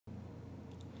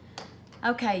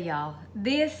Okay, y'all,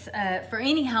 this, for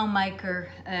any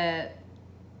homemaker,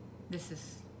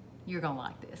 you're gonna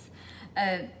like this.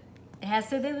 It has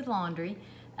to do with laundry.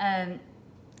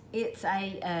 It's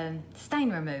a stain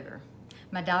remover.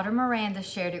 My daughter Miranda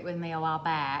shared it with me a while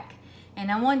back,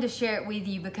 and I wanted to share it with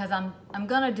you because I'm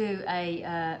gonna do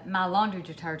my laundry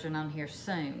detergent on here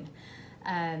soon.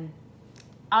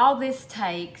 All this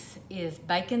takes is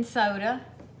baking soda,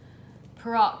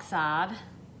 peroxide,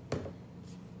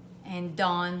 and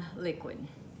Dawn liquid.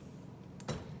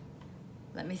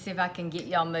 Let me see if I can get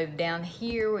y'all moved down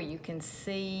here where you can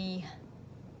see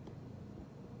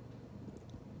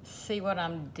what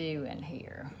I'm doing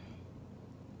here.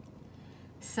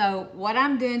 So what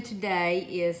I'm doing today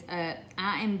is I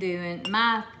am doing,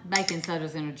 my baking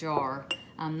soda's in a jar.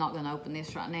 I'm not gonna open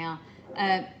this right now.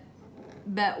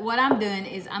 But what I'm doing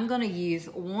is I'm gonna use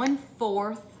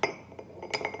 1/4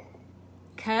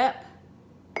 cup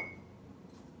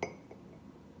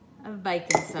of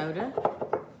baking soda.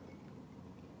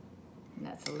 And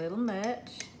that's a little much.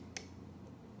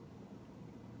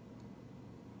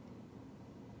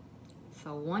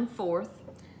 So 1/4,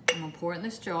 I'm gonna pour it in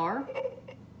this jar.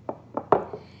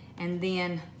 And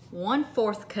then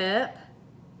 1/4 cup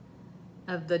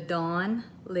of the Dawn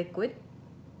liquid.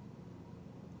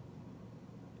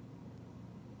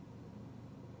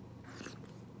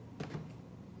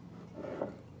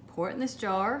 Pour it in this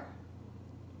jar.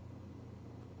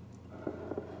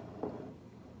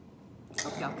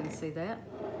 Hope y'all can see that.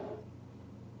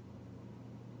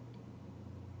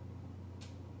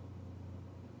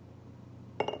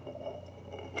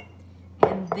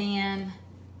 And then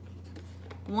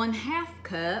 1/2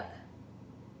 cup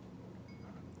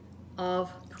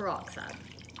of peroxide.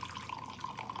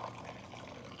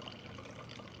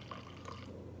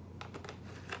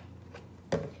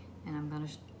 And I'm gonna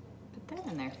put that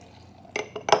in there.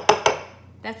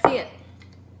 That's it.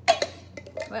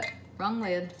 Well, wrong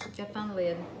lid. Gotta find the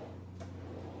lid.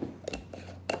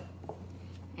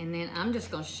 And then I'm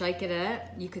just gonna shake it up.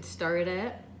 You could stir it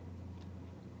up.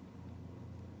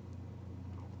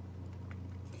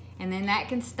 And then that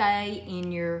can stay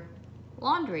in your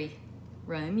laundry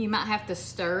room. You might have to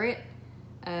stir it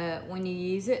when you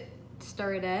use it.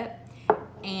 Stir it up.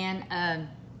 And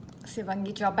let's see if I can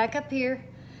get y'all back up here.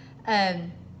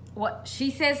 What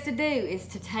she says to do is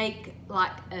to take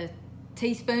like a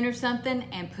teaspoon or something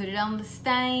and put it on the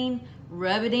stain,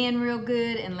 rub it in real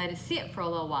good, and let it sit for a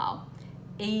little while.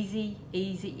 Easy,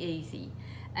 easy, easy.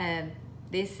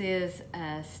 This is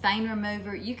a stain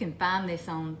remover. You can find this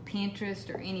on Pinterest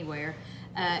or anywhere.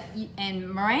 And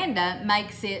Miranda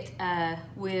makes it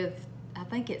with, I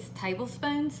think it's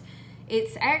tablespoons.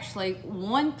 It's actually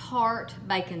 1 part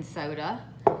baking soda,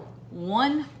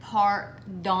 1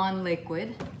 part Dawn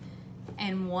liquid,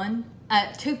 and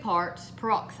 2 parts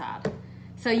peroxide.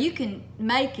 So you can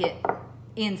make it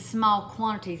in small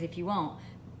quantities if you want.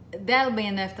 That'll be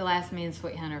enough to last me and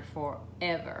Sweet Hunter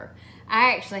forever.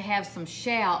 I actually have some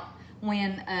shout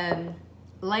when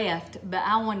left, but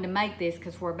I wanted to make this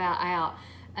because we're about out.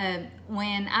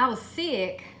 When I was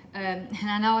sick, and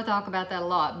I know I talk about that a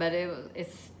lot, but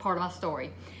it's part of my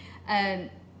story. I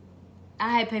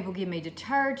had people give me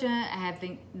detergent. I had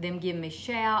them give me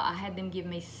shout. I had them give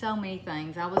me so many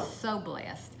things. I was so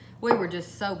blessed. We were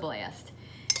just so blessed.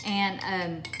 And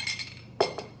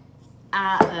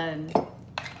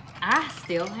I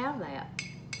still have that.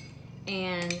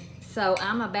 And so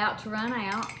I'm about to run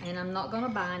out, and I'm not gonna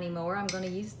buy anymore. I'm gonna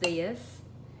use this.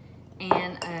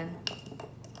 And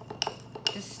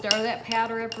just stir that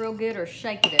powder up real good, or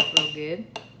shake it up real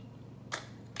good.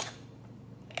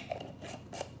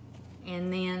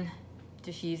 And then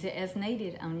just use it as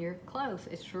needed on your clothes.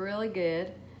 It's really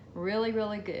good, really,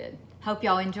 really good. Hope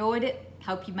y'all enjoyed it.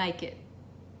 Hope you make it.